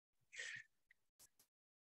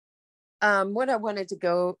What I wanted to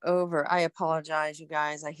go over, I apologize, you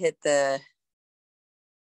guys. I hit the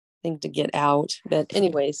thing to get out. But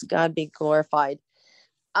anyways, God be glorified.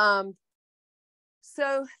 Um,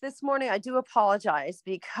 so this morning I do apologize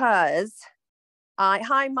because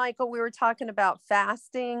hi, Michael, we were talking about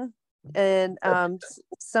fasting and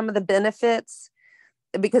some of the benefits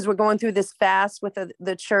because we're going through this fast with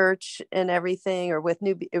the church and everything, or with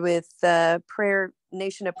prayer,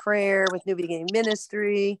 Nation of Prayer, with New Beginning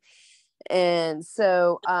Ministry. And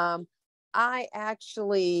so I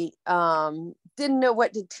actually didn't know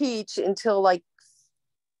what to teach until like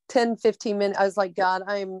 10-15 minutes. I was like, God,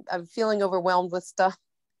 I'm feeling overwhelmed with stuff.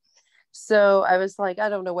 So I was like, I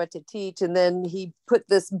don't know what to teach. And then he put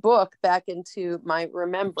this book back into my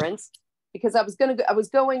remembrance because I was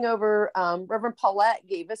going over, Reverend Paulette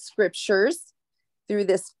gave us scriptures through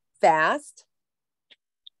this fast.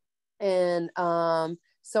 And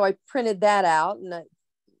so I printed that out, and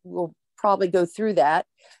we'll probably go through that.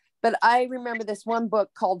 But I remember this one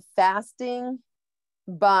book called Fasting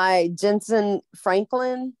by Jensen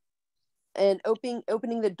Franklin, and opening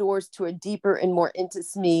the doors to a deeper and more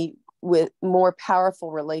intimacy with more powerful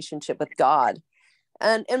relationship with God.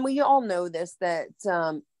 And we all know this, that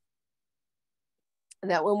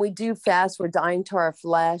when we do fast, we're dying to our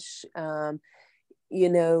flesh, and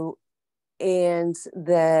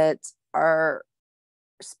that our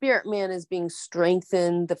spirit man is being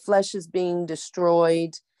strengthened, the flesh is being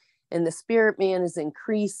destroyed, and the spirit man is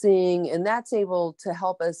increasing, and that's able to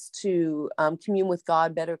help us to commune with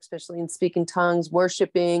God better, especially in speaking tongues,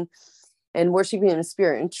 worshiping in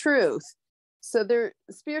spirit and truth. So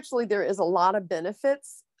spiritually there is a lot of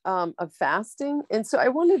benefits of fasting. And so I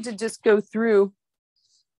wanted to just go through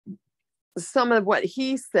some of what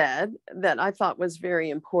he said that I thought was very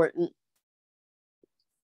important.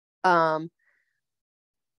 And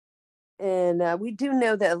we do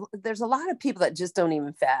know that there's a lot of people that just don't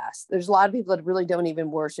even fast. There's a lot of people that really don't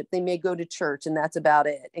even worship. They may go to church and that's about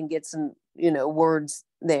it, and get some, words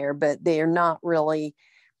there, but they are not really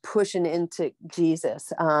pushing into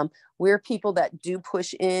Jesus. We're people that do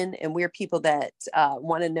push in, and we're people that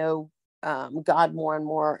want to know God more and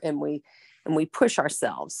more, and we push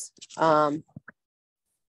ourselves.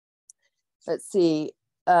 Let's see.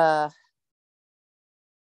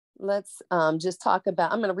 Let's just talk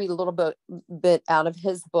about, I'm going to read a little bit out of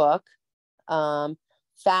his book,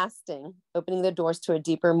 Fasting, Opening the Doors to a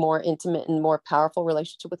Deeper, More Intimate, and More Powerful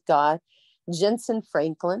Relationship with God. Jensen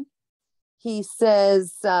Franklin. He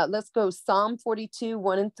says, let's go Psalm 42,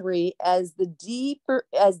 1-3. As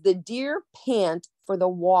the deer pant for the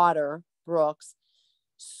water brooks,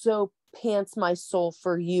 so pants my soul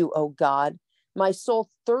for you, O God. My soul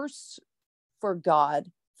thirsts for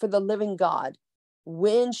God, for the living God.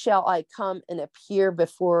 When shall I come and appear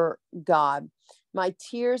before God? My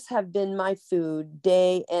tears have been my food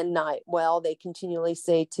day and night, while they continually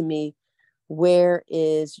say to me, where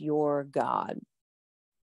is your God?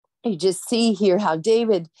 You just see here how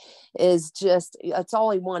David is that's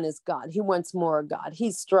all he wants is God. He wants more of God.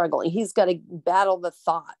 He's struggling. He's got to battle the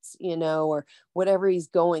thoughts, or whatever he's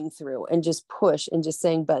going through, and just push and just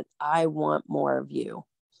saying, but I want more of you.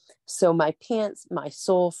 So my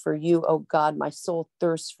soul for you, oh God, my soul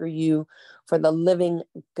thirsts for you, for the living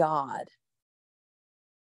God.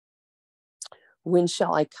 When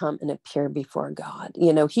shall I come and appear before God?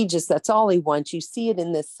 That's all he wants. You see it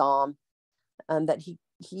in this Psalm, that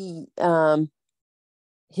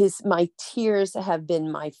my tears have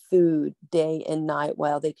been my food day and night,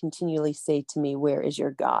 while they continually say to me, where is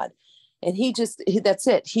your God? And that's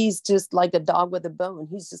it. He's just like a dog with a bone.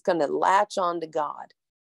 He's just going to latch on to God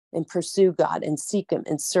and pursue God and seek him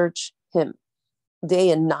and search him day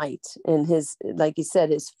and night. And like he said,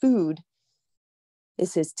 his food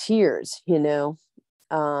is his tears, day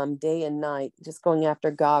and night, just going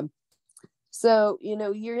after God. So,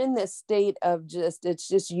 you're in this state of it's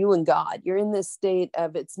just you and God. You're in this state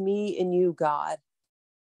of it's me and you, God.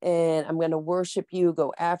 And I'm going to worship you,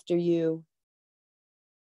 go after you,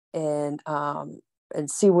 and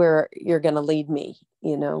see where you're going to lead me,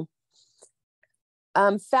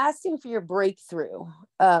 Fasting for your breakthrough.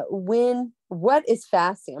 What is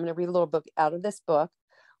fasting? I'm going to read a little book out of this book.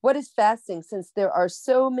 What is fasting? Since there are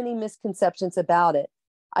so many misconceptions about it,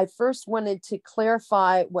 I first wanted to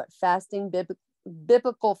clarify what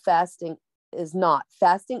biblical fasting is not.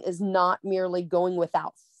 Fasting is not merely going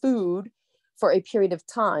without food for a period of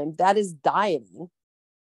time. That is dieting,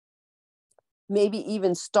 maybe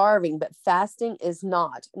even starving, but fasting is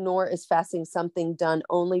not, nor is fasting something done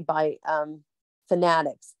only by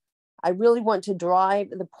fanatics. I really want to drive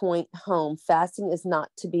the point home. Fasting is not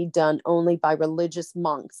to be done only by religious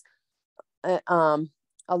monks.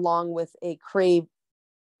 A along with a crave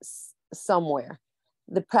somewhere.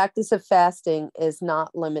 The practice of fasting is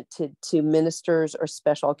not limited to ministers or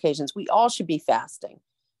special occasions. We all should be fasting.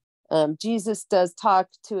 Jesus does talk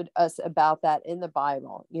to us about that in the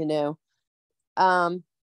Bible, you know.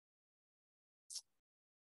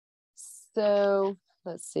 So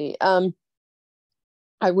let's see.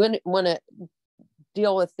 I wouldn't want to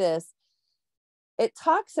deal with this. It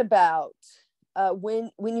talks about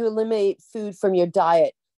when you eliminate food from your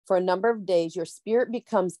diet for a number of days, your spirit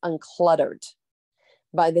becomes uncluttered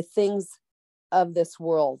by the things of this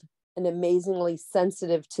world and amazingly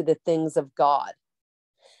sensitive to the things of God.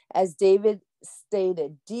 As David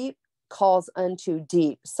stated, deep calls unto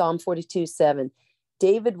deep, Psalm 42:7.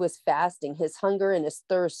 David was fasting. His hunger and his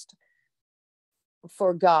thirst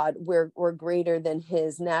for God were greater than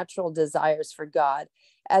his natural desires for God.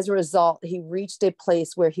 As a result, he reached a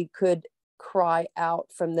place where he could cry out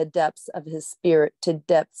from the depths of his spirit to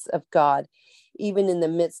depths of God, even in the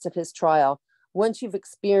midst of his trial. Once you've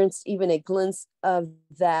experienced even a glimpse of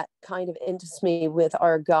that kind of intimacy with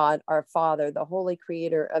our God, our Father, the holy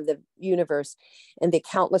creator of the universe, and the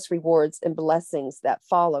countless rewards and blessings that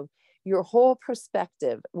follow, your whole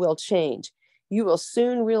perspective will change. You will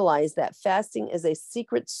soon realize that fasting is a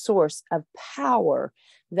secret source of power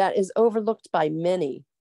that is overlooked by many.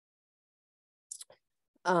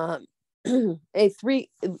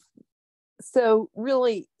 So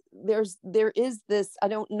really, there is this, I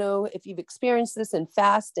don't know if you've experienced this in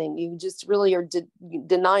fasting, you just really are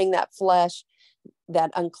denying that flesh,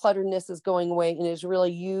 that unclutteredness is going away, and it's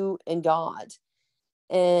really you and God.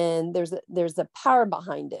 And there's a power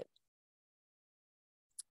behind it.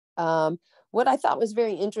 What I thought was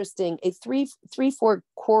very interesting, a 3/4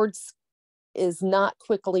 chord is not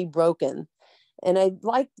quickly broken. And I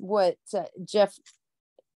liked what Jeff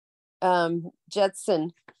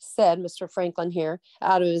Jetson said, Mr. Franklin here,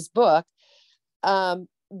 out of his book.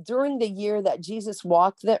 During the year that Jesus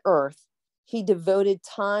walked the earth, he devoted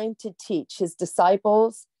time to teach his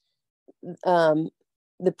disciples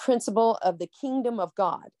the principle of the kingdom of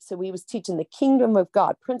God. So he was teaching the kingdom of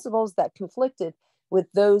God, principles that conflicted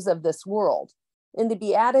with those of this world. In the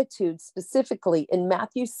Beatitudes, specifically in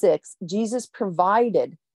Matthew 6, Jesus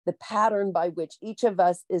provided the pattern by which each of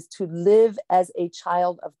us is to live as a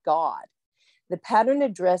child of God. The pattern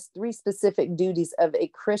addressed 3 specific duties of a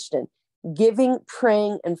Christian: giving,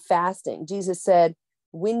 praying, and fasting. Jesus said,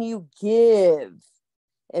 when you give,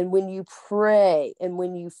 and when you pray, and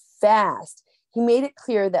when you fast, he made it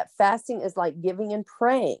clear that fasting is like giving and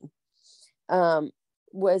praying.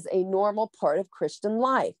 Was a normal part of Christian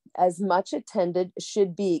life. As much attended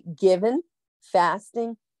should be given,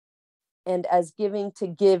 fasting, and as giving to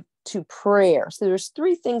give to prayer. So there's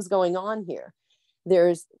 3 things going on here.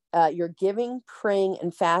 There's your giving, praying,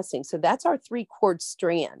 and fasting. So that's our 3-chord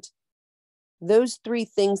strand. Those 3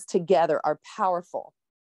 things together are powerful.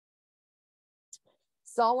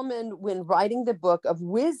 Solomon, when writing the book of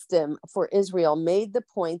wisdom for Israel, made the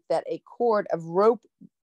point that a cord of rope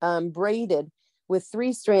braided with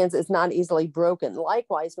 3 strands is not easily broken.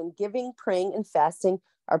 Likewise, when giving, praying, and fasting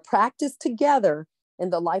are practiced together in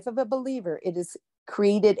the life of a believer, it is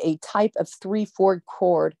created a type of 3/4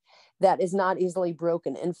 cord that is not easily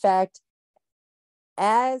broken. In fact,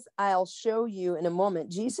 as I'll show you in a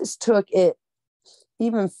moment, Jesus took it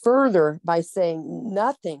even further by saying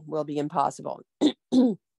nothing will be impossible.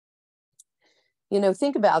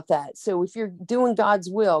 Think about that. So if you're doing God's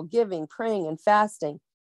will, giving, praying, and fasting,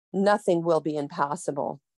 nothing will be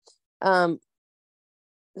impossible.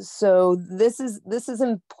 So this is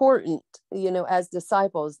important, as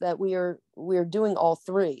disciples, that we're doing all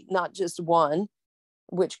 3, not just one,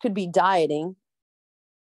 which could be dieting,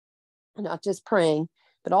 not just praying,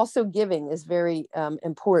 but also giving is very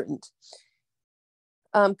important.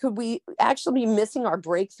 Could we actually be missing our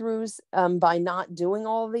breakthroughs by not doing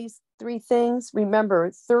all of these 3 things?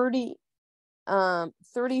 Remember,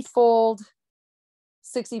 30-fold,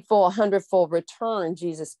 60-fold, 100-fold return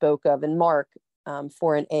Jesus spoke of in Mark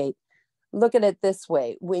 4:8. Look at it this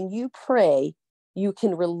way. When you pray, you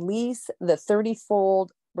can release the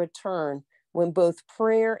 30-fold return when both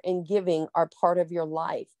prayer and giving are part of your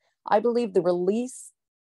life. I believe the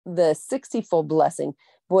 60-fold blessing,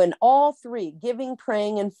 when all 3, giving,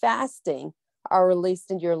 praying, and fasting, are released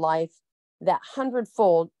into your life, that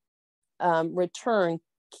 100-fold return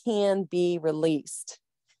can be released.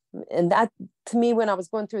 And that, to me, when I was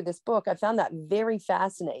going through this book, I found that very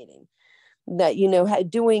fascinating, that,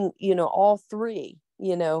 doing, all 3,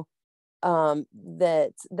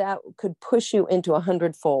 that could push you into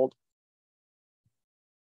 100-fold.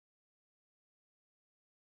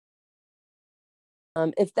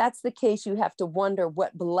 If that's the case, you have to wonder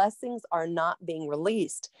what blessings are not being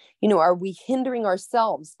released. Are we hindering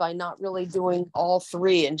ourselves by not really doing all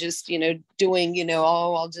three and just, doing,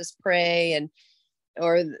 oh, I'll just pray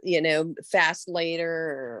or fast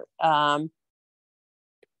later, or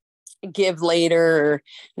give later, or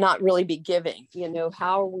not really be giving?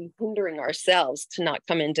 How are we hindering ourselves to not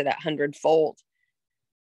come into that hundredfold?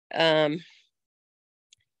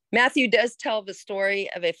 Matthew does tell the story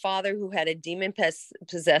of a father who had a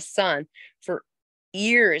demon-possessed son. For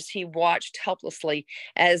years, he watched helplessly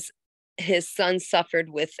as his son suffered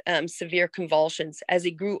with severe convulsions. As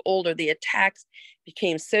he grew older, the attacks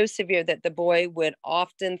became so severe that the boy would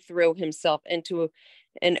often throw himself into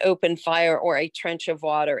an open fire or a trench of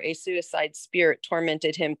water. A suicide spirit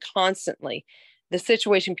tormented him constantly. The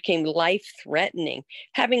situation became life-threatening.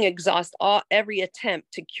 Having exhausted every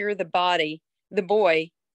attempt to cure the boy,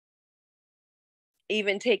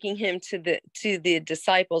 even taking him to the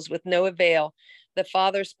disciples with no avail, the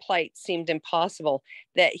father's plight seemed impossible.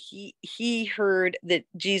 That he heard that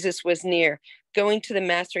Jesus was near. Going to the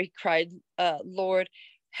master, he cried, "Lord,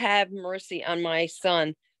 have mercy on my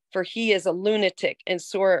son, for he is a lunatic and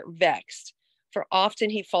sore vexed. For often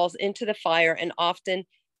he falls into the fire and often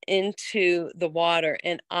into the water.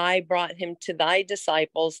 And I brought him to thy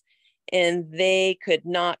disciples, and they could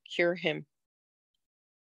not cure him."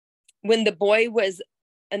 When the boy was,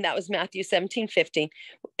 and that was Matthew 17:15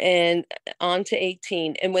 and on to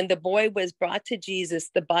 18. And when the boy was brought to Jesus,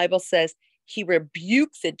 the Bible says he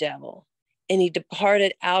rebuked the devil and he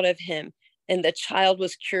departed out of him, and the child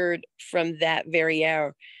was cured from that very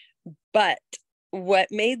hour. But what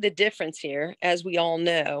made the difference here, as we all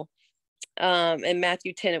know, in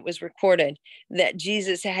Matthew 10, it was recorded that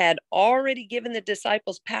Jesus had already given the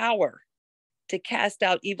disciples power to cast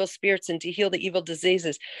out evil spirits and to heal the evil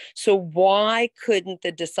diseases. So why couldn't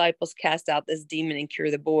the disciples cast out this demon and cure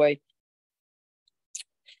the boy?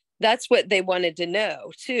 That's what they wanted to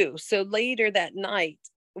know too. So later that night,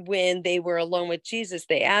 when they were alone with Jesus,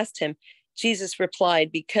 they asked him. Jesus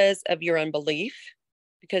replied, because of your unbelief,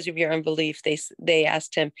 they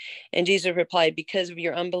asked him. And Jesus replied, because of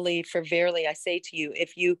your unbelief, for verily I say to you,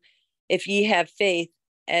 if ye have faith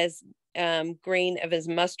as grain of his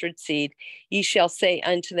mustard seed, ye shall say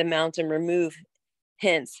unto the mountain, remove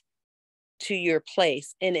hence to your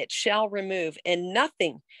place, and it shall remove, and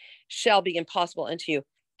nothing shall be impossible unto you.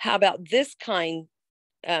 How about this kind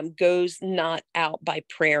goes not out by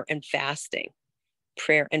prayer and fasting?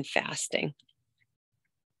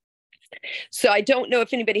 So I don't know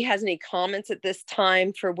if anybody has any comments at this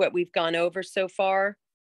time for what we've gone over so far.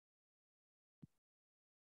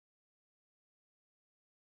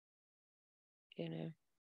 No.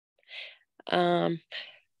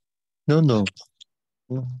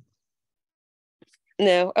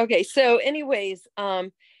 No. Okay. So anyways,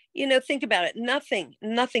 think about it.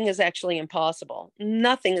 Nothing is actually impossible.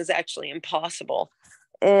 Nothing is actually impossible.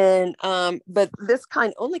 And, but this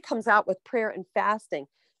kind only comes out with prayer and fasting.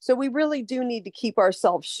 So we really do need to keep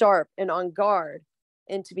ourselves sharp and on guard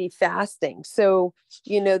and to be fasting. So,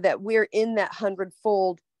 that we're in that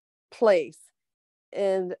hundredfold place,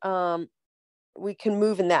 and, we can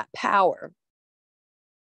move in that power.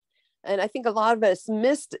 And I think a lot of us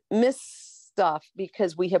miss stuff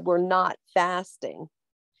because we're not fasting.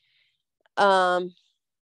 So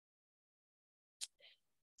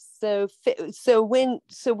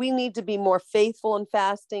we need to be more faithful in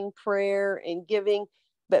fasting, prayer, and giving.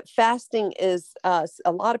 But fasting is, a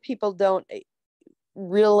lot of people don't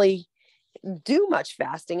really do much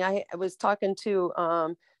fasting. I was talking to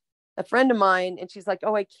a friend of mine, and she's like,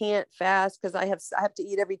 "Oh, I can't fast because I have to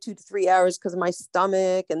eat every 2 to 3 hours because of my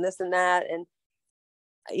stomach and this and that, and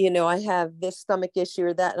I have this stomach issue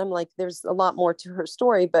or that." And I'm like, there's a lot more to her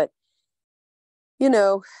story, but and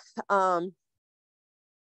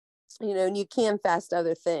you can fast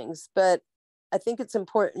other things. But I think it's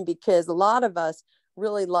important because a lot of us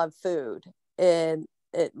really love food, and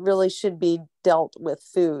it really should be dealt with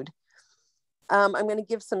food. I'm going to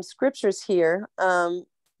give some scriptures here.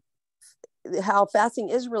 How fasting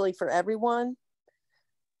is really for everyone.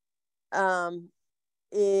 In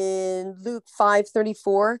Luke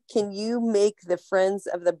 5:34, can you make the friends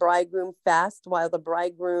of the bridegroom fast while the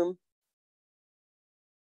bridegroom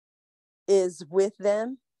is with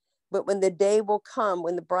them? But when the day will come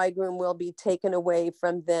when the bridegroom will be taken away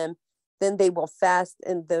from them, then they will fast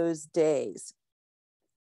in those days.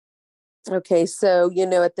 Okay, so,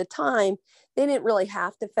 at the time, they didn't really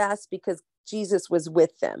have to fast because Jesus was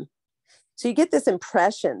with them. So you get this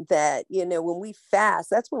impression that, when we fast,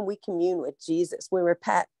 that's when we commune with Jesus. When we're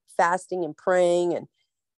fasting and praying and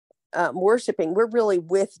worshiping, we're really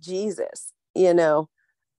with Jesus. you know,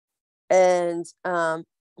 and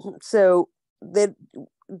so that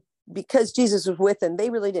because Jesus was with them, they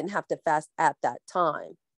really didn't have to fast at that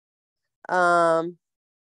time.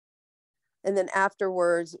 And then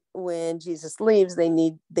afterwards, when Jesus leaves, they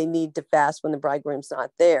need to fast when the bridegroom's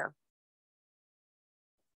not there.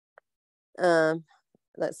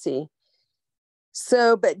 Let's see.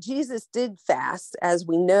 So, but Jesus did fast, as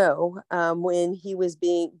we know, when he was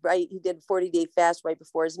he did a 40-day fast right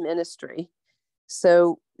before his ministry.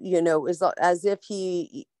 So, you know, it was as if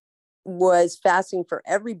he was fasting for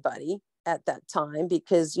everybody at that time,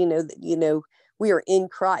 because, you know, we are in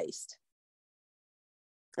Christ.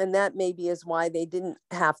 And that maybe is why they didn't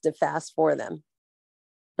have to fast for them,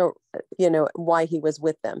 or, you know, why he was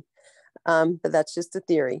with them. But that's just a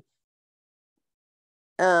theory.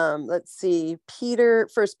 Let's see,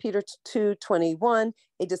 First Peter 2:21,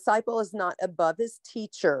 a disciple is not above his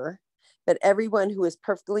teacher, but everyone who is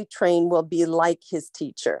perfectly trained will be like his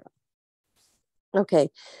teacher. Okay,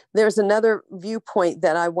 there's another viewpoint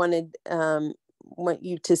that I want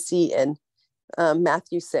you to see in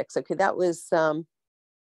Matthew 6. Okay, that was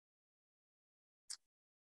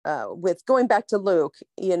with going back to Luke,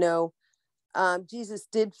 you know, Jesus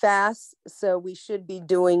did fast, so we should be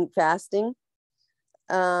doing fasting.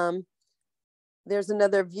 There's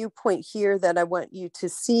another viewpoint here that I want you to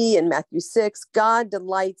see in Matthew 6. God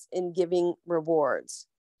delights in giving rewards.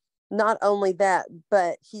 Not only that,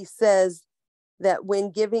 but he says that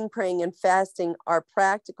when giving, praying, and fasting are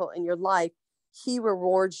practical in your life, he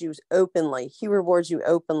rewards you openly. He rewards you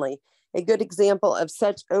openly. A good example of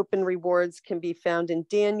such open rewards can be found in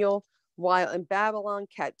Daniel. While in Babylon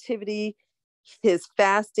captivity, his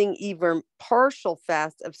fasting, even partial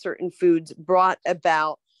fast of certain foods, brought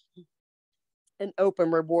about an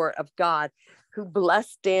open reward of God, who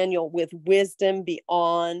blessed Daniel with wisdom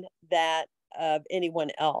beyond that of anyone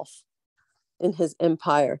else in his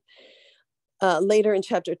empire. Later in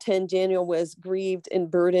chapter 10, Daniel was grieved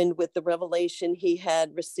and burdened with the revelation he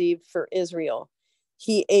had received for Israel.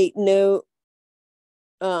 He ate no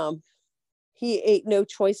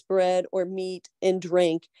choice bread or meat and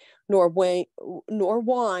drink, nor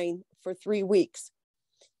wine for 3 weeks.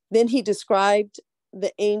 Then he described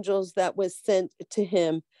the angels that was sent to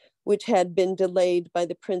him, which had been delayed by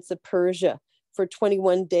the prince of Persia for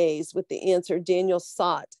 21 days. With the answer, Daniel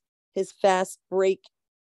sought his fast break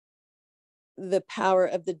the power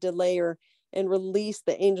of the delayer and release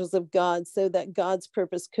the angels of God so that God's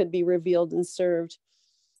purpose could be revealed and served.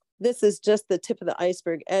 This is just the tip of the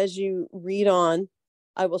iceberg. As you read on,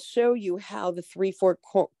 I will show you how the 3/4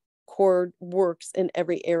 chord works in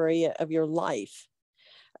every area of your life.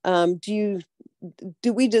 Do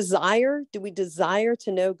we desire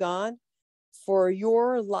to know God for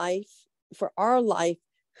your life, for our life,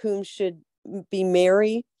 whom should be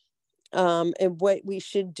Mary, and what we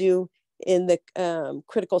should do in the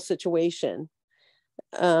critical situation?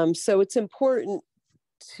 So it's important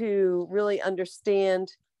to really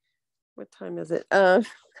understand, what time is it?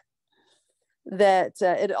 That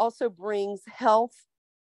it also brings health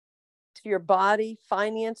to your body,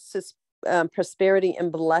 finances, prosperity,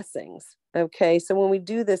 and blessings. Okay, so when we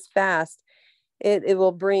do this fast, it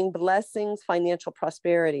will bring blessings, financial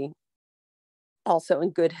prosperity, also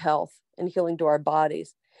in good health and healing to our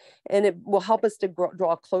bodies. And it will help us to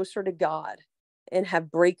draw closer to God and have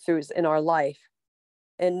breakthroughs in our life.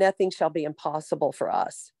 And nothing shall be impossible for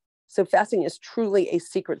us. So fasting is truly a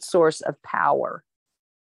secret source of power.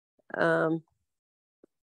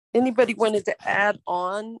 Anybody wanted to add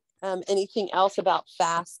on anything else about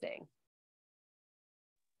fasting?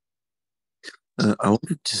 I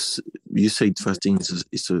wanted to. You said fasting is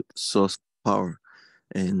a source of power,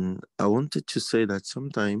 and I wanted to say that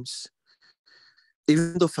sometimes,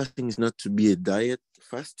 even though fasting is not to be a diet,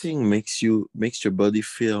 fasting makes your body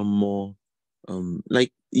feel more,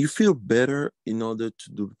 like you feel better in order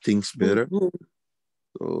to do things better. Mm-hmm.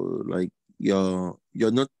 So like you're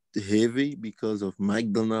not heavy because of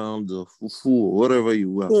McDonald's or fufu or whatever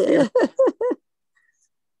you are. Yeah.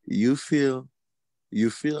 You feel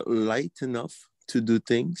light enough to do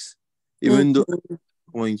things, even though Mm-hmm.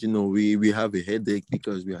 when we have a headache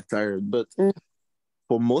because we are tired, but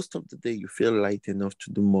for most of the day you feel light enough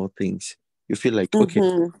to do more things. You feel like, okay,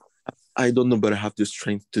 Mm-hmm. I don't know, but I have the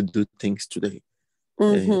strength to do things today.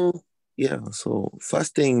 And Mm-hmm. yeah, so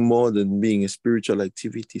fasting, more than being a spiritual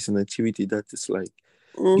activity, is an activity that is like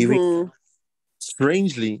giving. Mm-hmm.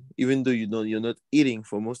 Strangely, even though you're not eating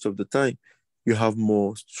for most of the time, you have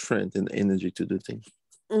more strength and energy to do things.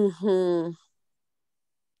 Mm-hmm.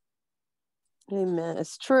 Amen.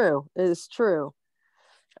 It's true. It is true.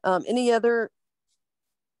 Any other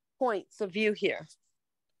points of view here?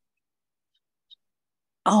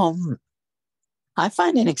 Um, I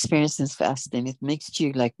find an experience in fasting, it makes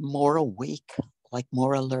you like more awake, like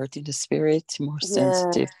more alert in the spirit, more Yeah.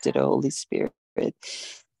 sensitive to the Holy Spirit.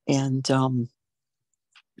 And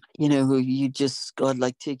you just God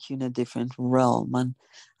like take you in a different realm. And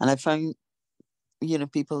I find,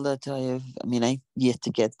 people that I yet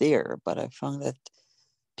to get there, but I found that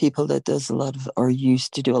people that does a lot of or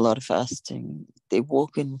used to do a lot of fasting, they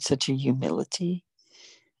walk in such a humility.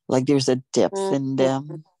 Like there's a depth in Mhm.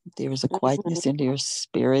 them. There's a quietness in their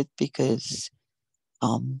spirit because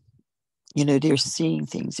they're seeing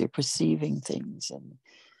things, they're perceiving things, and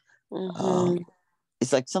uh, Mhm.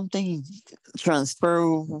 it's like something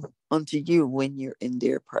transfer onto you when you're in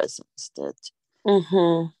their presence that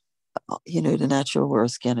Mhm. the natural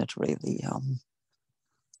words cannot really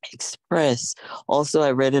express. Also,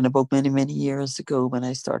 I read in a book many, many years ago when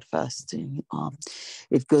I started fasting.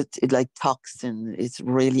 It like toxin. It's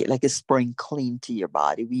really like a spring clean to your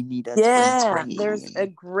body. We need that spring Yeah, there's a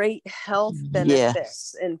clean. great health benefits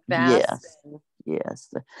Yes, in yes, fasting.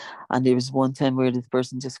 yes. And there was one time where this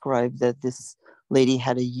person described that this lady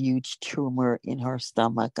had a huge tumor in her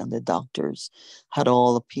stomach, and the doctors had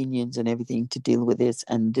all opinions and everything to deal with this.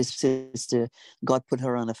 And this sister, God put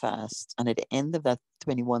her on a fast. And at the end of that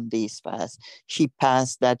 21 days fast, she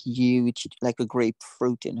passed that huge, like a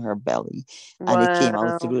grapefruit in her belly, and it came out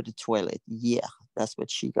Wow. through the toilet. Yeah, that's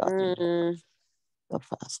what she got in Mm, the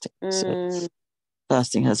fasting. So mm,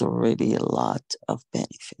 fasting has already a lot of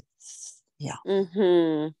benefits. Yeah.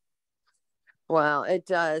 mhm. Wow, it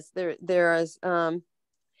does. There is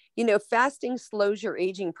fasting slows your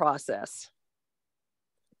aging process.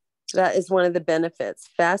 That is one of the benefits.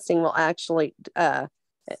 Fasting will actually uh,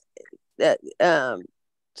 um,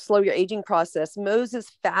 slow your aging process. Moses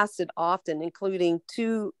fasted often, including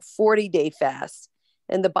 2 40-day fasts.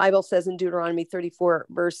 And the Bible says in Deuteronomy 34,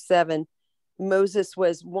 verse 7, Moses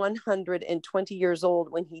was 120 years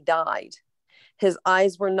old when he died. His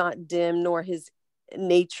eyes were not dim, nor his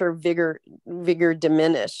nature vigor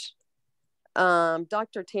diminished.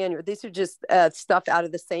 Dr. Tanner, these are just stuff out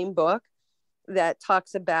of the same book that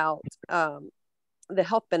talks about the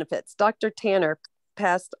health benefits. Dr. Tanner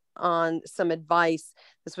passed on some advice.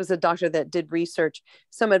 This was a doctor that did research,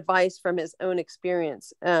 some advice from his own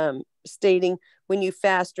experience, stating when you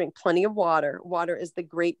fast, drink plenty of water. Water is the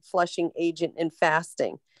great flushing agent in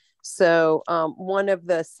fasting. So, one of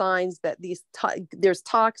the signs that there's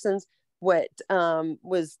toxins, what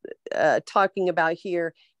was talking about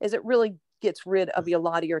here is it really gets rid of a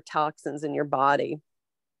lot of your toxins in your body.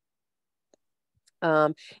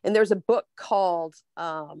 And there's a book called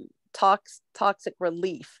Toxic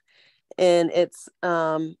Relief. And it's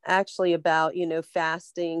actually about,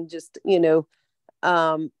 fasting, just,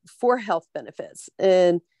 for health benefits.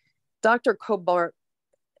 And Dr. Cobalt,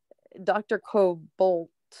 Dr. Cobalt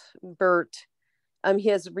Burt, he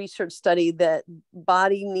has a research study that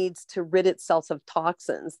body needs to rid itself of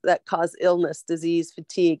toxins that cause illness, disease,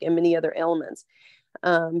 fatigue, and many other ailments.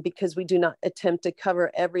 Because we do not attempt to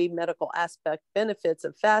cover every medical aspect benefits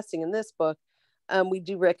of fasting in this book, they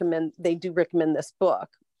do recommend this book.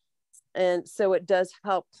 And so it does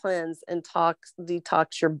help cleanse and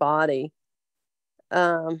detox your body.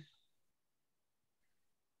 Here's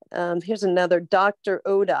another Dr.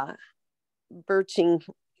 Oda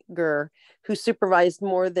Birchinger, who supervised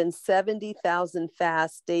more than 70,000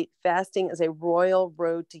 fasts, state fasting is a royal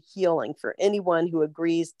road to healing for anyone who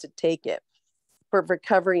agrees to take it for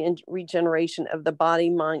recovery and regeneration of the body,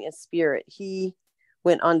 mind, and spirit. He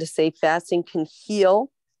went on to say fasting can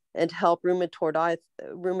heal and help rheumatism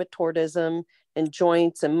and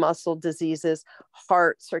joints and muscle diseases,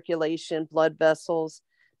 heart, circulation, blood vessels,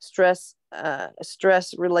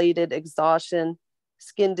 stress-related exhaustion,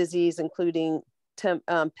 skin disease, including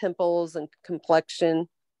pimples and complexion,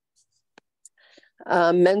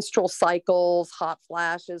 menstrual cycles, hot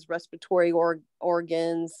flashes, respiratory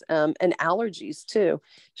organs, and allergies too.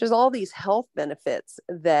 There's all these health benefits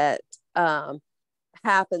that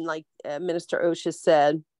happen, like Minister Osha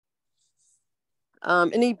said.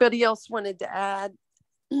 Anybody else wanted to add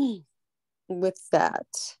with that?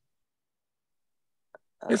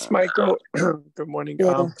 It's Michael. Good morning.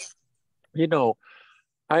 Yeah. You know,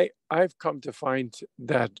 I've come to find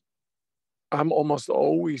that I'm almost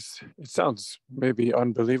always, it sounds maybe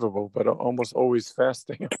unbelievable, but I'm almost always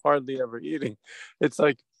fasting, hardly ever eating. It's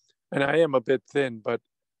like, and I am a bit thin, but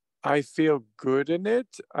I feel good in it.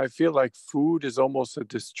 I feel like food is almost a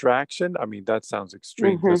distraction. I mean, that sounds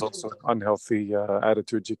extreme. Mm-hmm. There's also an unhealthy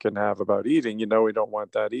attitude you can have about eating. We don't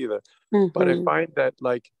want that either. Mm-hmm. But I find that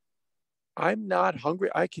like I'm not hungry.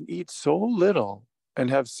 I can eat so little and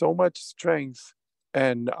have so much strength.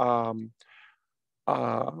 And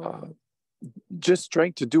just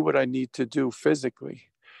strength to do what I need to do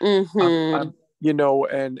physically. Mm-hmm.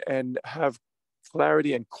 And have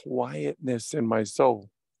clarity and quietness in my soul.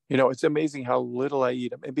 It's amazing how little I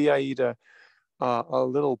eat. Maybe I eat a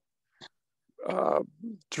little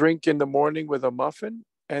drink in the morning with a muffin,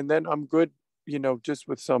 and then I'm good, just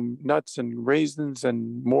with some nuts and raisins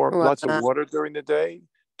and lots of water during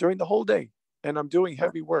the whole day. And I'm doing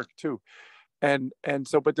heavy work too. And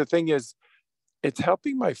so, but the thing is, it's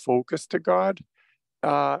helping my focus to God,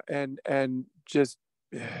 and just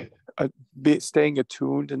staying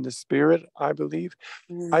attuned in the spirit, I believe.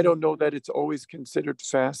 I don't know that it's always considered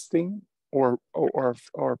fasting or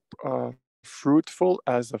fruitful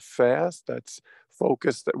as a fast that's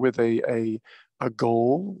focused with a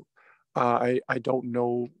goal. I don't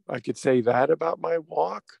know. I could say that about my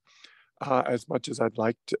walk, as much as I'd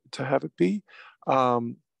like to have it be.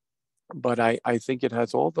 But I think it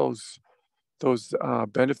has all those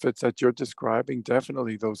benefits that you're describing.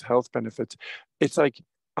 Definitely those health benefits. It's like,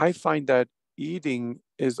 I find that eating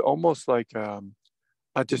is almost like a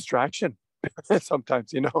distraction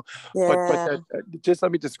sometimes, Yeah. But just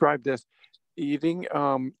let me describe this. Eating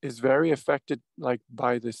is very affected, like,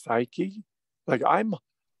 by the psyche. Like, I'm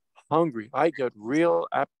hungry. I get real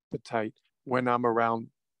appetite when I'm around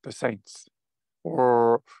the saints,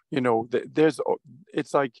 or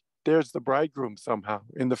it's like there's the bridegroom somehow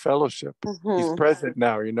in the fellowship. He's present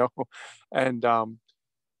now,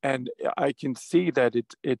 and I can see that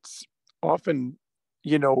it's often,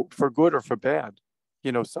 for good or for bad.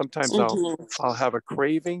 Sometimes I'll have a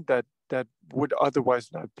craving that would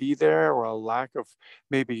otherwise not be there, or a lack of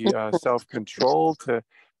maybe self-control to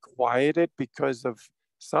quiet it because of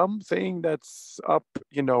something that's up,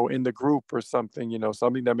 in the group, or something,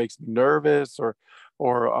 something that makes me nervous,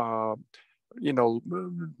 or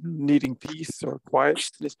needing peace or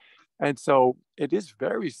quietness. And so it is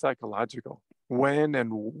very psychological when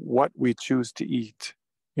and what we choose to eat,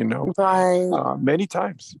 Right. many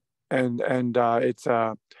times. And it's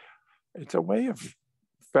a way of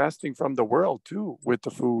fasting from the world too, with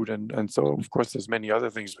the food. And so, of course, there's many other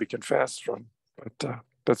things we can fast from, but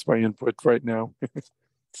that's my input right now.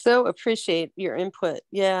 So appreciate your input.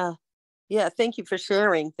 Yeah. Thank you for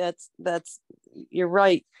sharing. That's you're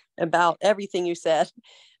right about everything you said.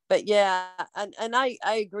 But yeah, and I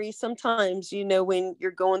agree. Sometimes, when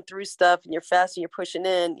you're going through stuff and you're fasting, you're pushing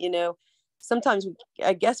in, sometimes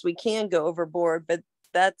I guess we can go overboard, but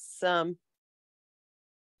that's I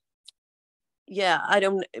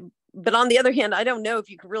don't. But on the other hand, I don't know if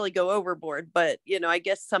you can really go overboard, but I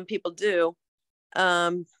guess some people do.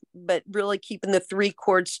 But really keeping the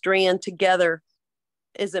 3-chord strand together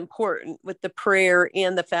is important, with the prayer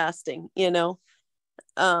and the fasting, and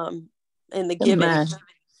the giving.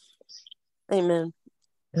 Amen.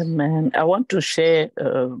 Amen. I want to share a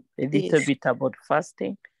little Please. bit about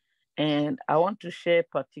fasting, and I want to share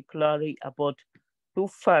particularly about 2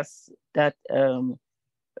 fasts that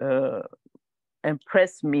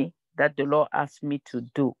impressed me, that the Lord asked me to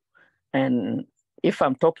do. And if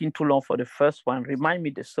I'm talking too long for the first one, remind me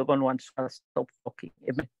the second one, so I'll stop talking.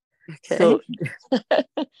 Amen. Okay. So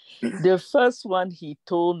the first one he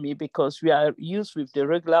told me, because we are used with the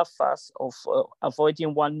regular fast of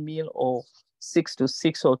avoiding 1 meal or 6 to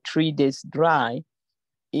 6 or 3 days dry,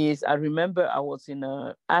 is I remember I was in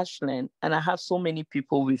Ashland, and I have so many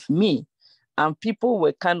people with me, and people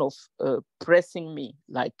were kind of pressing me,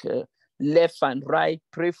 like left and right,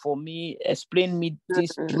 pray for me, explain me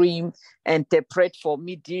this dream, interpret for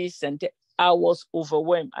me this, and I was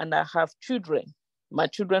overwhelmed. And I have children. My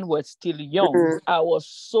children were still young.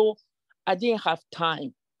 I didn't have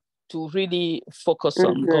time to really focus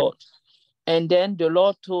on God. And then the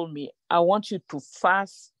Lord told me, I want you to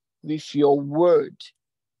fast with your word.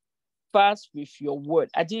 Fast with your word.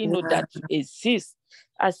 I didn't know that exists.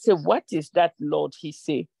 I said, what is that, Lord? He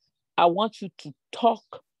said, I want you to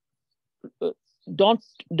talk. Don't,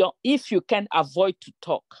 if you can, avoid to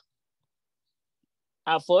talk.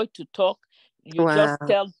 Avoid to talk. You just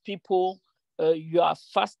tell people you are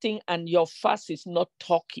fasting, and your fast is not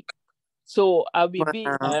talking. So I will be.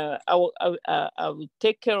 I will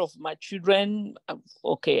take care of my children.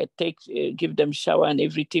 Okay, give them shower and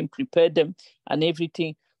everything, prepare them and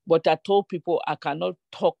everything. But I told people I cannot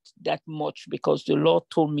talk that much, because the Lord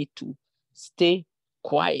told me to stay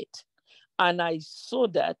quiet. And I saw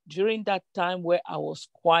that during that time where I was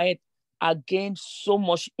quiet, I gained so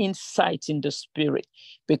much insight in the spirit,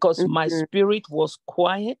 because my spirit was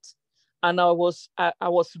quiet, and I was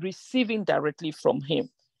receiving directly from him.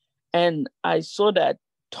 And I saw that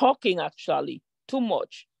talking actually too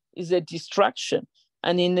much is a distraction.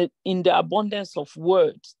 And in the abundance of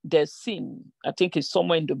words, there's sin. I think it's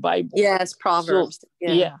somewhere in the Bible. Yes, Proverbs. So,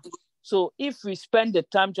 yeah. So if we spend the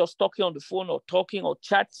time just talking on the phone or talking or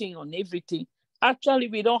chatting on everything, actually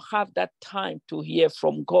we don't have that time to hear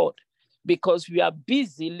from God because we are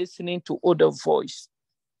busy listening to other voice.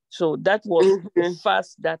 So that was the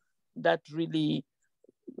fast that really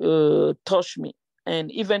touched me.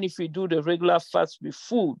 And even if we do the regular fast with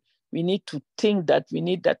food, we need to think that we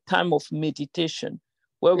need that time of meditation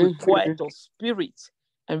where we quiet our spirit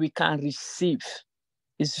and we can receive.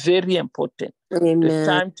 It's very important. Amen. The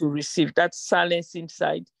time to receive, that silence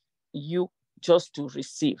inside you just to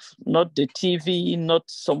receive, not the TV, not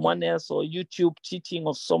someone else or YouTube teaching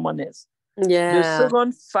of someone else. Yeah. The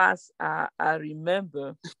second fast, I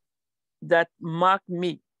remember that marked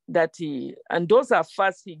me, that and those are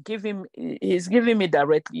fasts he's giving me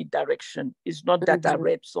direction. It's not that I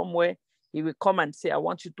read somewhere. He will come and say, I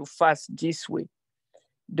want you to fast this way.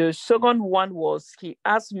 The second one was he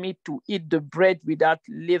asked me to eat the bread without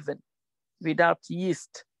leaven, without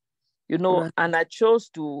yeast, and I chose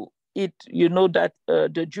to eat, that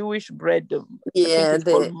the Jewish bread, I think it's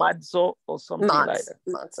called matzah or something like that.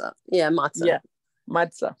 Matzah. Yeah, matzah. Yeah,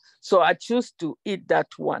 matzah. So I choose to eat that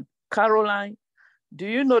one. Caroline, do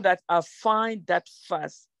you know that I find that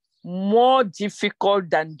fast more difficult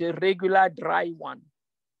than the regular dry one?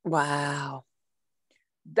 Wow.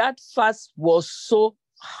 That fast was so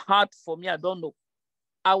hard for me. I don't know.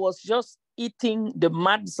 I was just eating the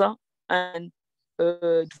matzah and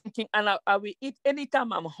drinking, and I will eat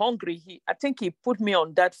anytime I'm hungry. I think he put me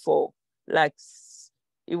on that for it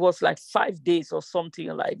was like 5 days or something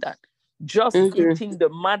like that. Just eating the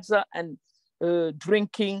matzah and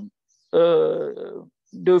drinking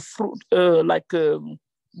the fruit,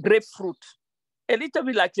 grapefruit. A little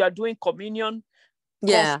bit like you are doing communion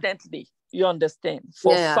constantly, you understand,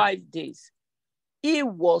 for 5 days. It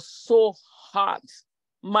was so hard.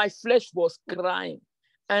 My flesh was crying.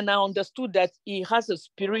 And I understood that it has a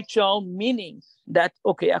spiritual meaning that,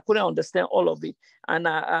 okay, I couldn't understand all of it. And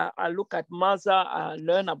I look at Matzah, I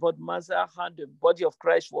learn about Matzah, how the body of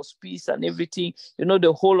Christ was peace and everything.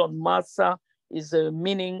 The whole on Matzah is a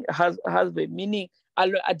meaning, has a meaning.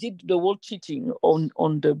 I did the whole teaching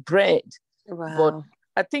on the bread. Wow. But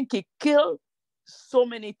I think it killed so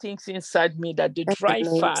many things inside me that the dry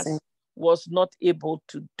fast was not able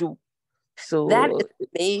to do. So that is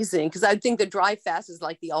amazing, because I think the dry fast is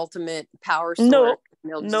like the ultimate power source.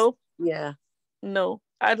 No,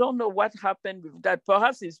 I don't know what happened with that.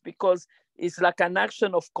 Perhaps it's because it's like an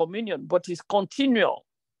action of communion, but it's continual.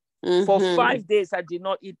 For 5 days, I did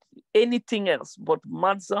not eat anything else but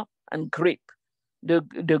matzah and grape, the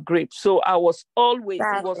grape. So I was always,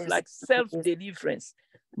 it was like self-deliverance,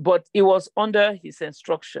 but it was under his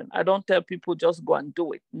instruction. I don't tell people just go and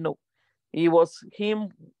do it. No, it was him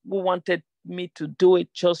who wanted me to do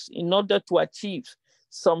it just in order to achieve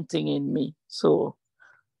something in me. So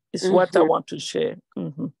it's what I want to share.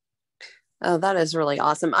 Oh, that is really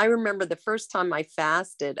awesome. I remember the first time I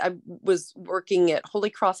fasted, I was working at Holy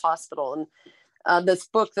Cross Hospital, and this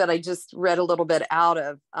book that I just read a little bit out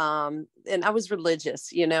of, and I was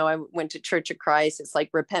religious, I went to Church of Christ. It's like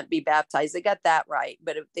repent, be baptized. They got that right.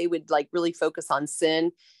 But if they would really focus on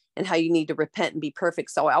sin and how you need to repent and be perfect.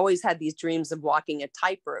 So I always had these dreams of walking a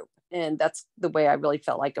tightrope. And that's the way I really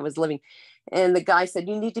felt like I was living. And the guy said,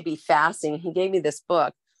 you need to be fasting. He gave me this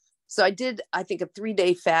book. So I did, I think, a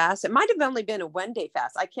 3-day fast. It might've only been a 1-day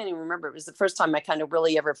fast. I can't even remember. It was the first time I kind of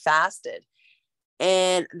really ever fasted.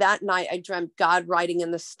 And that night I dreamt God writing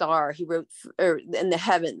in the star. He wrote in the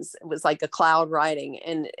heavens. It was like a cloud writing.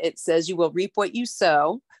 And it says, you will reap what you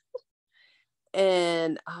sow.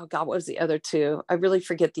 And oh God, what was the other two? I really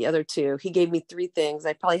forget the other two. He gave me 3 things.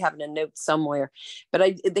 I probably have it in a note somewhere,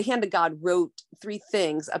 but the hand of God wrote 3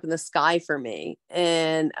 things up in the sky for me.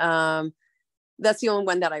 And that's the only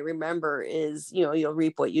one that I remember is, you'll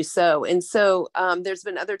reap what you sow. And so there's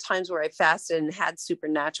been other times where I fasted and had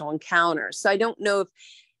supernatural encounters. So I don't know if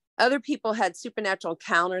other people had supernatural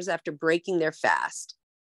encounters after breaking their fast.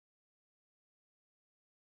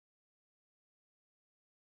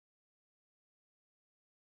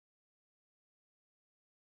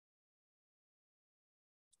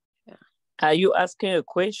 Are you asking a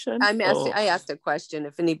question? I asked a question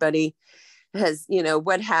if anybody has,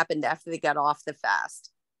 what happened after they got off the fast.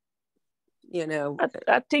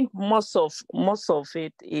 I think most of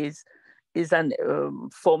it is an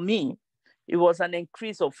for me, it was an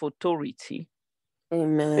increase of authority.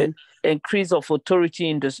 Amen. Increase of authority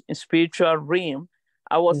in the spiritual realm.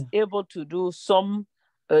 I was able to do some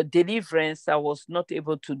deliverance I was not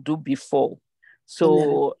able to do before.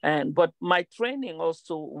 So, but my training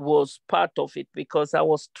also was part of it, because I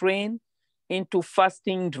was trained into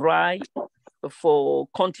fasting dry for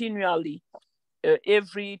continually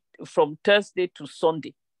from Thursday to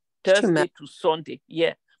Sunday,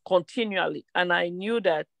 continually. And I knew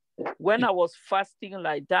that when I was fasting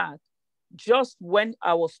like that, just when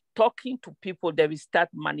I was talking to people, they will start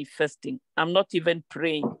manifesting. I'm not even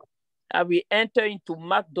praying. I will enter into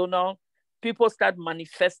McDonald's, people start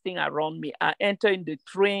manifesting around me. I enter in the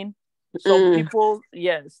train, some people,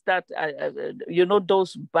 start,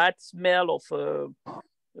 those bad smell of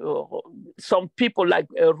some people like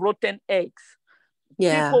rotten eggs.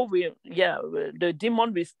 People will, the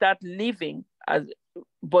demon will start leaving,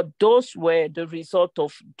 but those were the result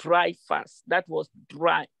of dry fast. That was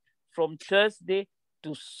dry from Thursday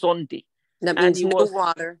to Sunday. That means no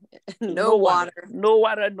water, no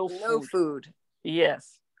water, no food.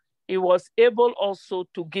 Yes. It was able also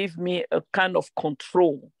to give me a kind of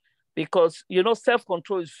control, because,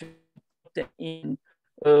 self-control is in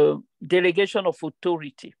delegation of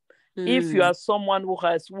authority. If you are someone who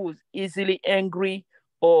is easily angry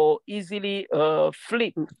or easily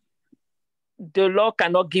flip, the law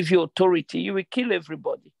cannot give you authority. You will kill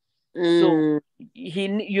everybody. So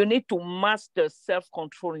you need to master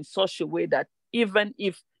self-control in such a way that even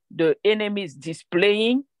if the enemy is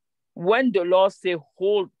displaying, when the law say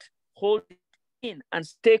hold it in and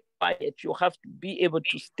stay quiet, you have to be able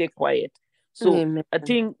to stay quiet. So I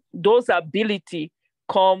think those ability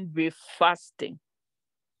come with fasting.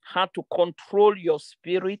 How to control your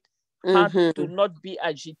spirit, how to not be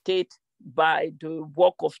agitated by the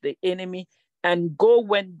work of the enemy, and go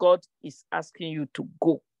when God is asking you to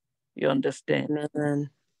go. You understand?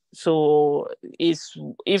 So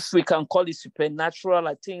if we can call it supernatural,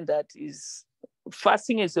 I think that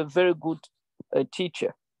fasting is a very good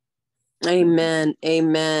teacher. Amen.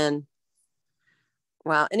 Amen.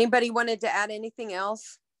 Wow. Anybody wanted to add anything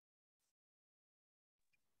else?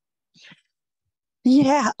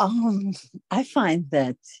 Yeah, I find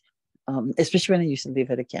that, especially when I used to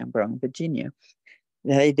live at a campground in Virginia,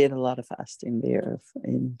 that I did a lot of fasting there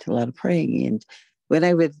and a lot of praying. And when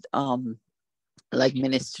I would like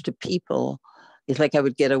minister to people, it's like I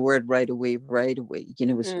would get a word right away.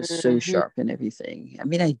 It was so sharp and everything. I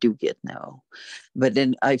mean, I do get now. But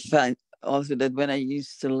then I find also that when I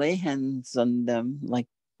used to lay hands on them, like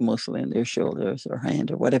mostly on their shoulders or hand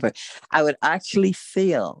or whatever, I would actually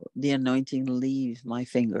feel the anointing leave my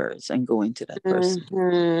fingers and go into that person.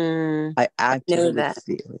 I actually would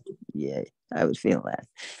feel it. Yeah, I would feel that.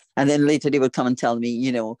 And then later they would come and tell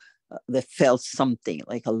me, they felt something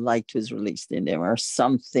like a light was released in them, or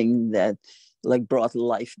something that like brought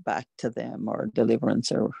life back to them, or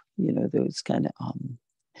deliverance, or those kind of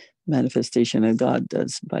manifestation that God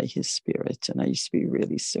does by his spirit. And I used to be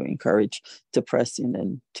really so encouraged to press in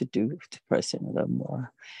and to press in a little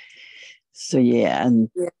more. So and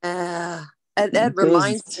that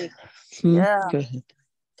reminds me. Yeah. Go ahead.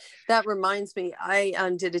 That reminds me, I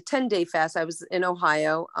did a 10-day fast. I was in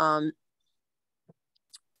Ohio, and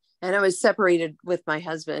I was separated with my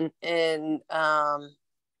husband, and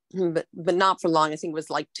but not for long. I think it was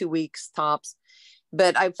like 2 weeks tops.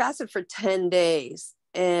 But I fasted for 10 days.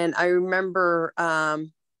 And I remember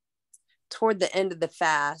toward the end of the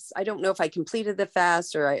fast, I don't know if I completed the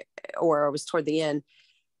fast or I was toward the end.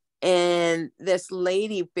 And this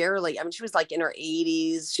lady she was like in her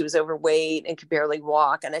 80s. She was overweight and could barely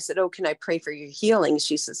walk. And I said, "Oh, can I pray for your healing?"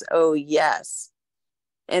 She says, "Oh, yes."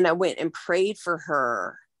 And I went and prayed for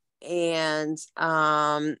her. And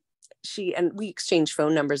we exchanged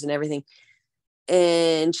phone numbers and everything.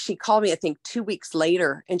 And she called me, I think 2 weeks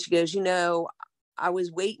later. And she goes, I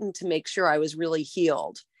was waiting to make sure I was really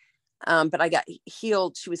healed. But I got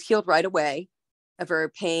healed. She was healed right away of her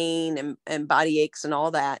pain and body aches and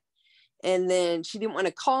all that. And then she didn't want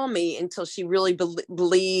to call me until she really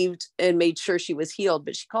believed and made sure she was healed.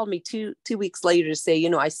 But she called me two weeks later to say,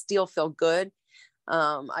 I still feel good.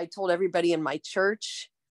 I told everybody in my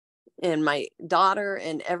church and my daughter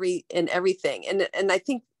and everything. And I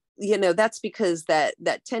think, that's because that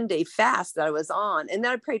 10-day fast that I was on, and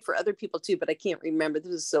then I prayed for other people too, but I can't remember.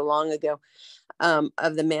 This was so long ago,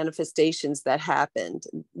 of the manifestations that happened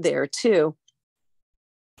there too.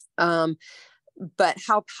 But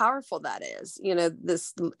how powerful that is,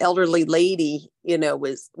 this elderly lady,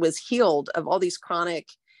 was healed of all these chronic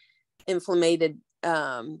inflamed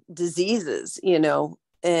diseases,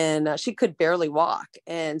 and she could barely walk.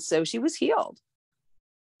 And so she was healed.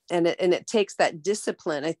 And it takes that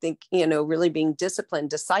discipline. I think, really being disciplined.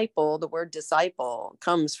 Disciple, the word disciple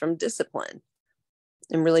comes from discipline,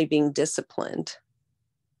 and really being disciplined.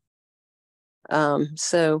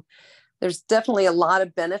 So There's definitely a lot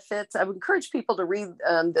of benefits. I would encourage people to read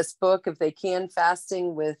this book if they can,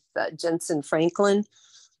 Fasting with Jensen Franklin,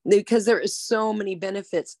 because there is so many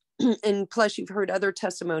benefits. And plus, you've heard other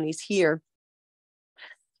testimonies here.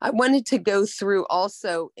 I wanted to go through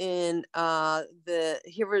also in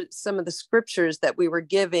here were some of the scriptures that we were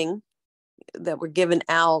given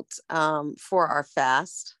out for our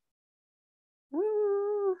fast.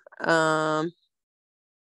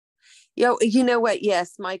 You know what?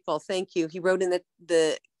 Yes, Michael, thank you. He wrote in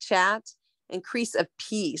the chat, increase of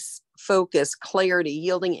peace, focus, clarity,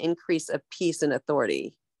 yielding increase of peace and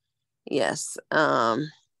authority. Yes.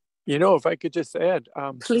 If I could just add,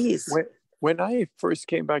 please. When I first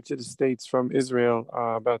came back to the States from Israel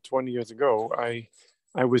about 20 years ago,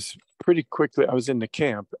 I was pretty quickly, I was in the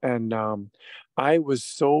camp, and I was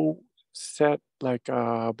so set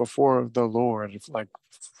before the Lord,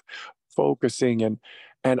 focusing,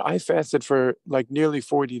 and I fasted for nearly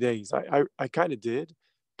 40 days. I kind of did,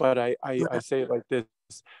 but I say it like this.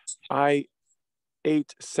 I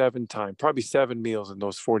ate 7 times, probably 7 meals in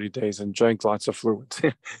those 40 days, and drank lots of fluids,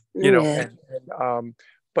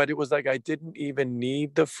 but it was like I didn't even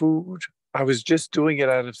need the food. I was just doing it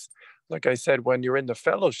out of, like I said, when you're in the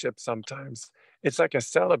fellowship, sometimes it's like a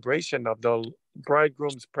celebration of the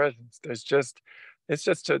bridegroom's presence. It's just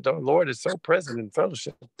the Lord is so present in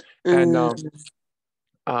fellowship. And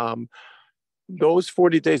those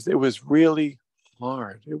 40 days, it was really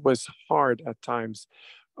hard. It was hard at times.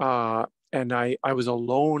 And I was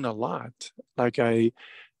alone a lot.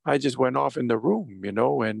 I just went off in the room,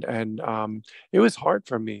 and it was hard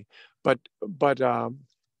for me. But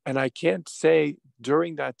and I can't say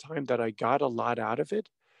during that time that I got a lot out of it,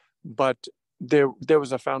 but there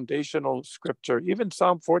was a foundational scripture, even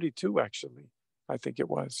Psalm 42, actually, I think it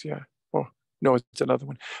was. Yeah. Oh, no, it's another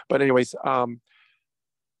one. But anyways,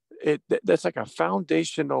 that's like a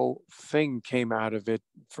foundational thing came out of it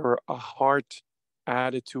for a heart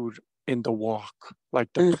attitude in the walk,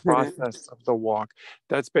 like the process of the walk.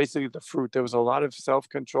 That's basically the fruit. There was a lot of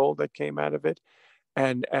self-control that came out of it,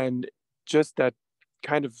 and just that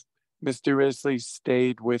kind of mysteriously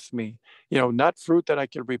stayed with me. Not fruit that I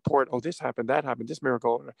could report, oh, this happened, that happened, this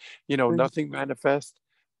miracle, nothing manifest,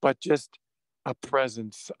 but just a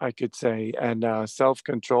presence, I could say, and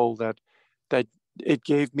self-control that it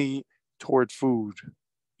gave me toward food,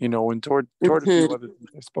 and toward a few other things,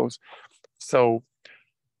 I suppose. So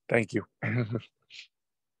thank you.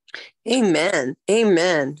 Amen.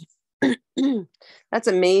 That's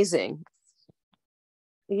amazing.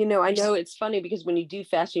 I know it's funny because when you do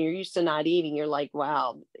fasting, you're used to not eating. You're like,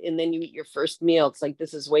 wow. And then you eat your first meal. It's like,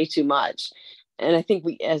 this is way too much. And I think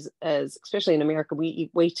we, as especially in America, we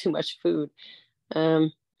eat way too much food.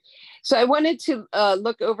 So I wanted to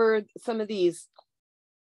look over some of these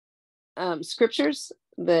scriptures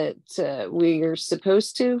that we are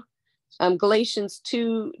supposed to. Galatians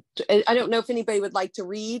 2, I don't know if anybody would like to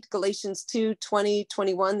read Galatians 2, 20,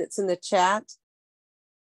 21 that's in the chat.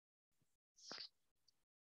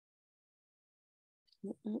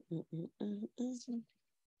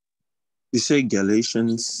 You say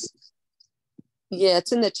Galatians? Yeah,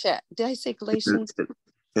 it's in the chat. Did I say Galatians?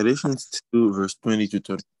 Galatians 2, verse 20 to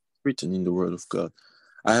 30, written in the Word of God.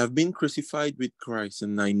 I have been crucified with Christ,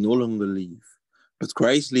 and I no longer live, but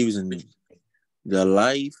Christ lives in me. The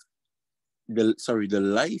life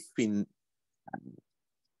in...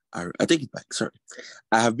 I take it back, sorry.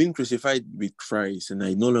 I have been crucified with Christ, and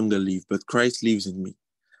I no longer live, but Christ lives in me.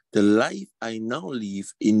 The life I now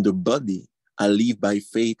live in the body, I live by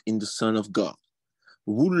faith in the Son of God,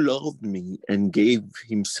 who loved me and gave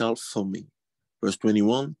himself for me. Verse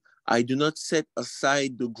 21, I do not set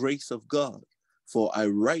aside the grace of God, for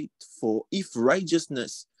if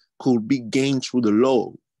righteousness could be gained through the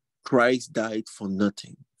law, Christ died for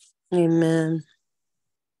nothing. Amen.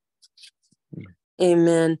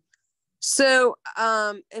 Amen. So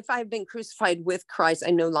if I've been crucified with Christ,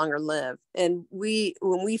 I no longer live. And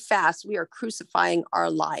when we fast, we are crucifying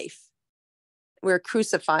our life. We're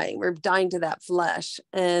dying to that flesh.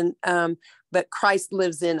 And but Christ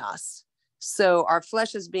lives in us. So our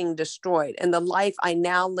flesh is being destroyed. And the life I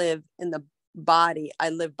now live in the body, I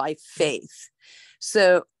live by faith.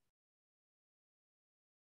 So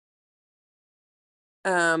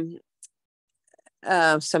somebody,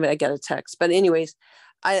 I got a text, but anyways,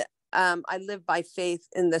 I live by faith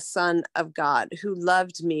in the Son of God who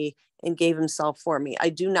loved me and gave himself for me. I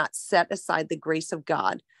do not set aside the grace of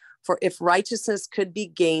God, for if righteousness could be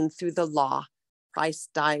gained through the law, Christ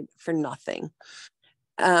died for nothing.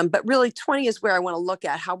 But really 20 is where I want to look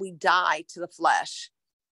at how we die to the flesh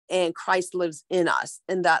and Christ lives in us.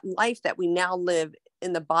 And that life that we now live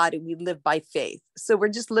in the body, we live by faith. So we're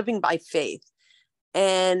just living by faith.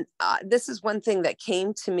 And this is one thing that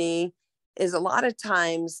came to me, is a lot of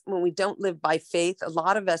times when we don't live by faith, a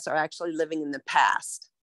lot of us are actually living in the past,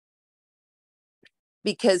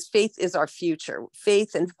 because faith is our future.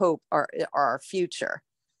 Faith and hope are our future.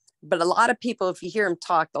 But a lot of people, if you hear them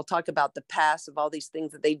talk, they'll talk about the past of all these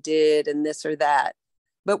things that they did and this or that.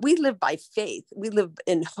 But we live by faith. We live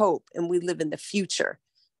in hope, and we live in the future.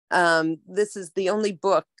 This is the only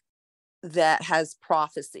book that has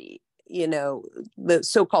prophecy, you know, the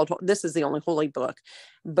so-called, this is the only holy book,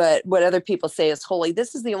 but what other people say is holy,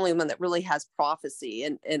 this is the only one that really has prophecy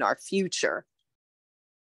in our future.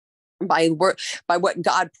 By what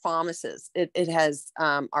God promises, it has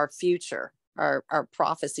our future, our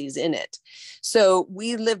prophecies in it. So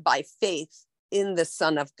we live by faith in the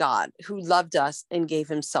Son of God, who loved us and gave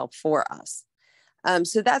himself for us.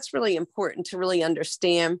 So that's really important to really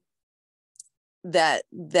understand that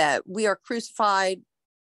we are crucified,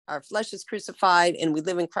 our flesh is crucified, and we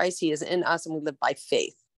live in Christ. He is in us, and we live by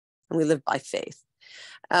faith. And we live by faith.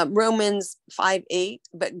 Romans 5:8,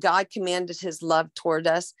 but God commanded his love toward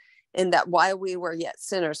us, in that while we were yet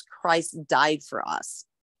sinners, Christ died for us.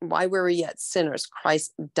 While we were yet sinners,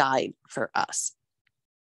 Christ died for us.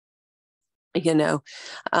 You know,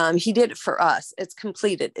 he did it for us. It's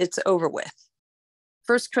completed. It's over with.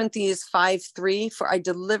 1 Corinthians 5:3, for I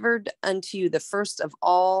delivered unto you the first of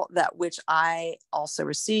all that which I also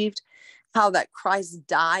received, how that Christ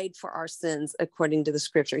died for our sins according to the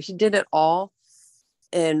scripture. He did it all,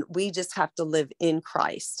 and we just have to live in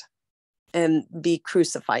Christ and be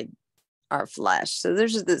crucified our flesh. So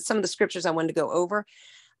there's just some of the scriptures I wanted to go over.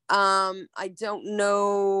 I don't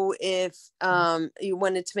know if you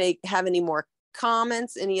wanted to have any more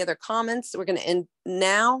comments, any other comments. We're going to end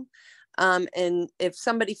now. And if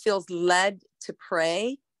somebody feels led to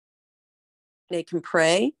pray, they can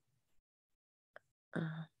pray.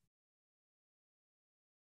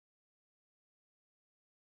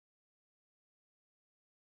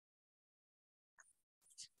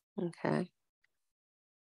 Okay.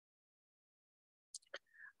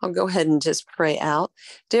 I'll go ahead and just pray out.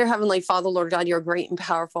 Dear Heavenly Father, Lord God, you're great and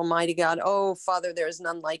powerful, mighty God. Oh, Father, there is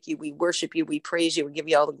none like you. We worship you. We praise you. We give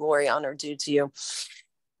you all the glory, honor due to you.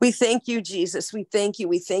 We thank you, Jesus. We thank you.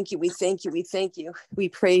 We thank you. We thank you. We thank you. We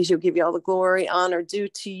praise you. Give you all the glory, honor due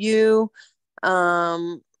to you.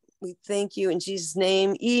 We thank you in Jesus'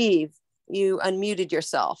 name. Eve, you unmuted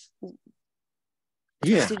yourself.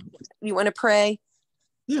 Yeah. You want to pray?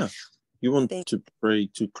 Yeah. You want to pray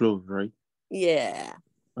to close, right? Yeah.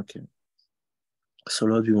 Okay. So,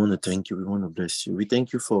 Lord, we want to thank you. We want to bless you. We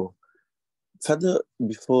thank you for, Father,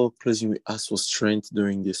 before closing, we ask for strength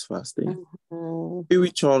during this fasting. Mm-hmm.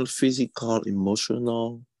 Spiritual, physical,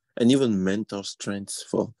 emotional, and even mental strength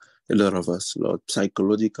for a lot of us, Lord.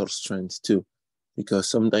 Psychological strength too, because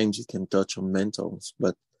sometimes you can touch on mentals,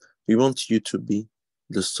 but we want you to be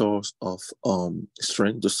the source of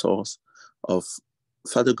strength, the source of,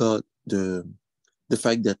 Father God, the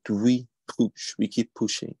fact that we keep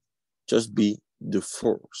pushing. Just be the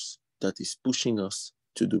force that is pushing us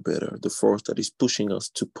to do better, the force that is pushing us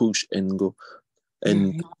to push and go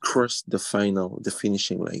and cross the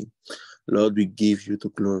finishing line. Lord, we give you the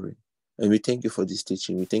glory. And we thank you for this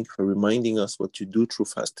teaching. We thank you for reminding us what you do through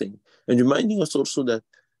fasting, and reminding us also that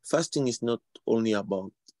fasting is not only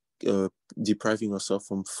about depriving ourselves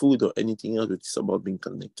from food or anything else, it's about being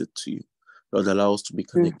connected to you. Lord, allow us to be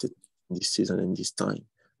connected in this season and this time.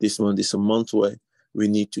 This month is a month where we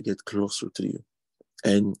need to get closer to you.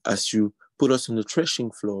 And as you put us on the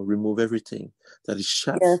threshing floor, remove everything that is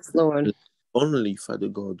sharp. Yes, Lord. Only, Father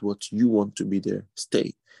God, what you want to be there,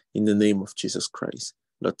 stay in the name of Jesus Christ.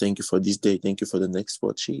 Lord, thank you for this day. Thank you for the next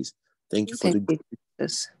 4 cheese. Thank you for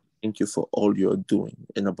Jesus. Thank you for all you're doing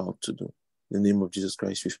and about to do. In the name of Jesus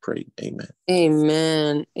Christ, we've prayed. Amen.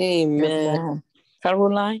 Amen. Amen.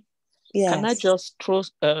 Caroline, Yes. can I just throw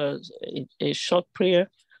a short prayer?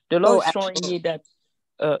 The Lord is showing me that,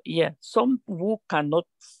 some who cannot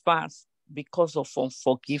fast because of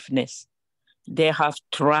unforgiveness, they have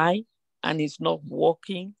tried and it's not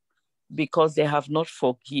working because they have not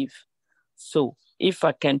forgive. So if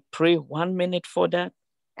I can pray 1 minute for that.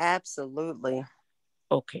 Absolutely.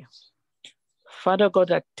 Okay. Father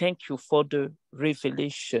God, I thank you for the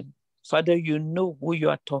revelation. Father, you know who you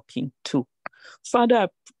are talking to. Father,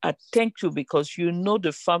 I thank you because you know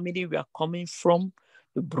the family we are coming from,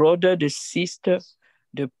 the brother, the sister,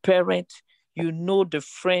 the parent. You know the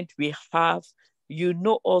friend we have. You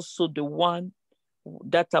know also the one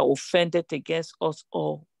that are offended against us,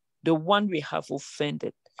 or the one we have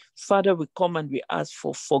offended. Father, we come and we ask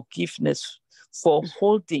for forgiveness for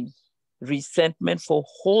holding resentment, for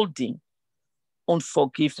holding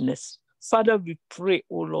unforgiveness. Father, we pray,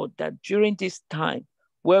 oh Lord, that during this time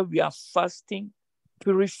where we are fasting,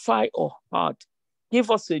 purify our heart.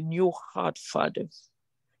 Give us a new heart, Father.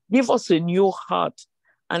 Give us a new heart,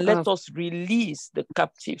 and let us release the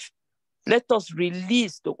captive. Let us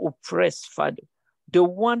release the oppressed, Father, the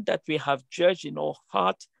one that we have judged in our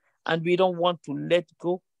heart and we don't want to let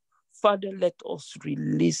go. Father, let us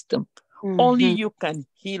release them. Only you can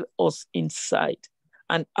heal us inside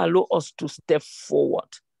and allow us to step forward.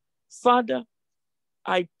 Father,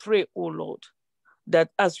 I pray, oh Lord,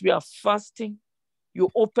 that as we are fasting,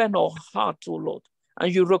 you open our heart, oh Lord,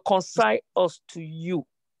 and you reconcile us to you.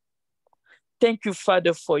 Thank you,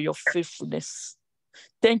 Father, for your faithfulness.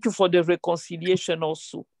 Thank you for the reconciliation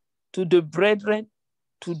also to the brethren,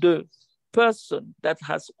 to the person that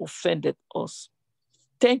has offended us.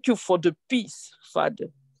 Thank you for the peace, Father.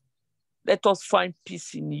 Let us find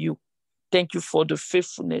peace in you. Thank you for the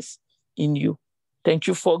faithfulness in you. Thank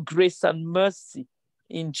you for grace and mercy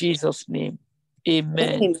in Jesus' name.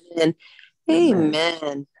 Amen. Amen.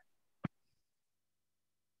 Amen.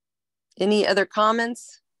 Any other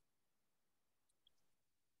comments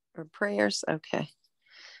or prayers? Okay.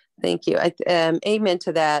 Thank you. Amen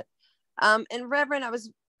to that. And Reverend, I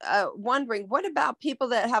was wondering, what about people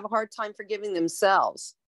that have a hard time forgiving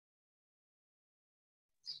themselves?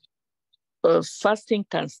 Fasting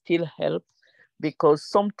can still help, because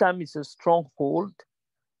sometimes it's a stronghold,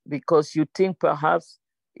 because you think perhaps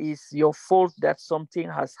it's your fault that something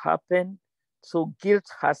has happened. So guilt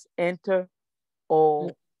has entered,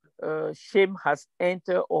 or shame has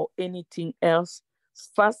entered, or anything else.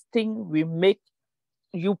 Fasting will make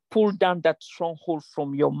you pull down that stronghold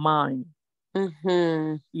from your mind.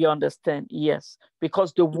 You understand? Yes.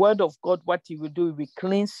 Because the word of God, what he will do, it will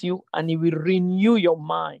cleanse you and it will renew your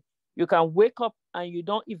mind. You can wake up and you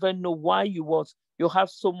don't even know why you have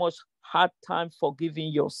so much hard time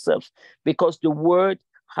forgiving yourself, because the word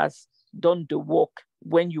has done the work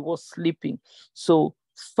when you were sleeping. So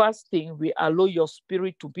fasting will allow your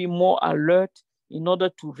spirit to be more alert in order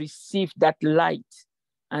to receive that light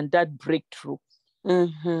and that breakthrough.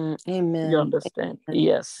 Amen. You understand? Amen.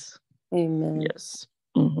 Yes. Amen. Yes.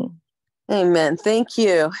 Amen. Thank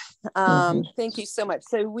you. Thank you so much.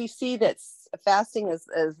 So we see that fasting is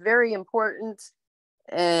very important,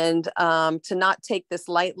 and to not take this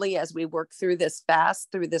lightly as we work through this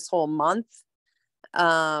fast through this whole month.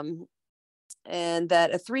 And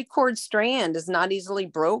that a 3-cord strand is not easily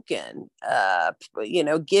broken.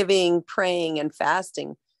 Giving, praying, and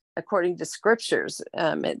fasting according to scriptures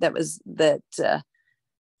that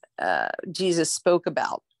Jesus spoke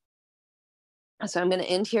about. So I'm going to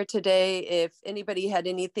end here today. If anybody had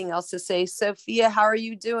anything else to say, Sophia, how are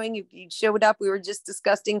you doing? You showed up. We were just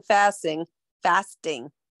discussing fasting.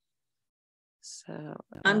 So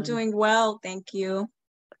I'm doing well, thank you.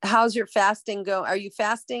 How's your fasting go? Are you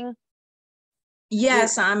fasting?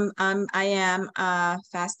 Yes, I am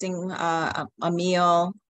fasting a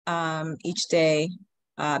meal each day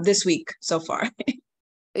this week so far.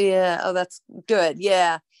 Yeah. Oh, that's good.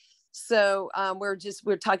 Yeah. So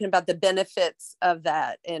we're talking about the benefits of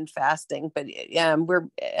that in fasting, but we're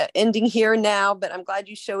ending here now, but I'm glad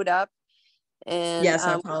you showed up. And yes,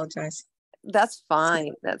 I apologize. That's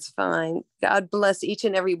fine. That's fine. God bless each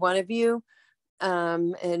and every one of you.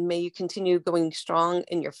 And may you continue going strong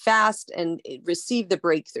in your fast and receive the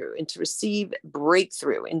breakthrough, and to receive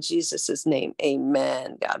breakthrough in Jesus's name.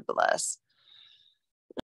 Amen. God bless.